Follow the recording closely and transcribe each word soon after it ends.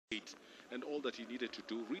and all that he needed to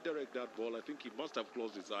do, redirect that ball. I think he must have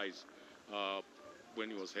closed his eyes when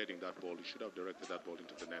he was heading that ball. He should have directed that ball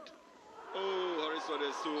into the net. Oh, Harrison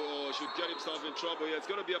Esu should get himself in trouble here. It's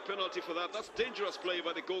going to be a penalty for that. That's dangerous play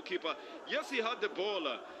by the goalkeeper. Yes, he had the ball,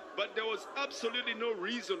 but there was absolutely no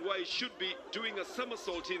reason why he should be doing a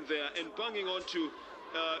somersault in there and banging onto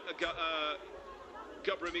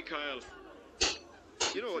Gabriel Michael.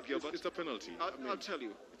 You know what, Gilbert? It's a penalty. I'll tell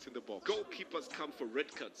you. It's in the box. Goalkeepers come for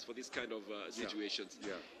red cards for these kind of situations.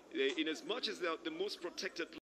 Yeah. In as much as they are the most protected